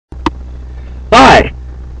Hi,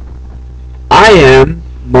 I am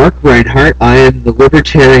Mark Reinhardt. I am the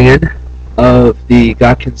Libertarian of the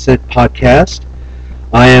Got Consent podcast.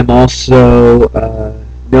 I am also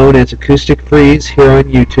known as Acoustic Freeze here on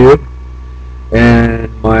YouTube, and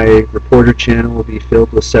my reporter channel will be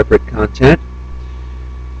filled with separate content,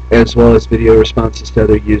 as well as video responses to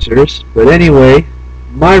other users. But anyway,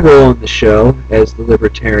 my role on the show as the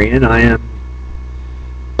Libertarian,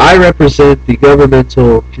 I represent the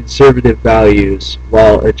governmental conservative values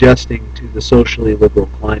while adjusting to the socially liberal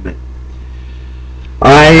climate.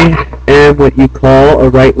 I am what you call a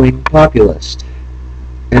right-wing populist.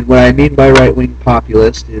 And what I mean by right-wing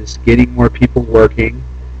populist is getting more people working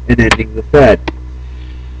and ending the Fed.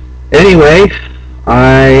 Anyway,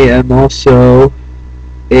 I am also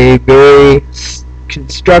a very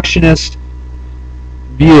constructionist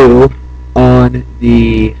view on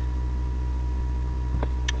the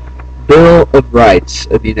Bill of Rights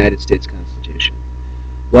of the United States Constitution.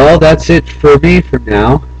 Well, that's it for me for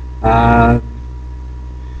now.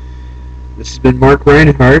 This has been Mark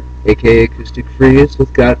Reinhardt, aka Acoustic Freeze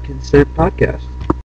with Got Consent podcast.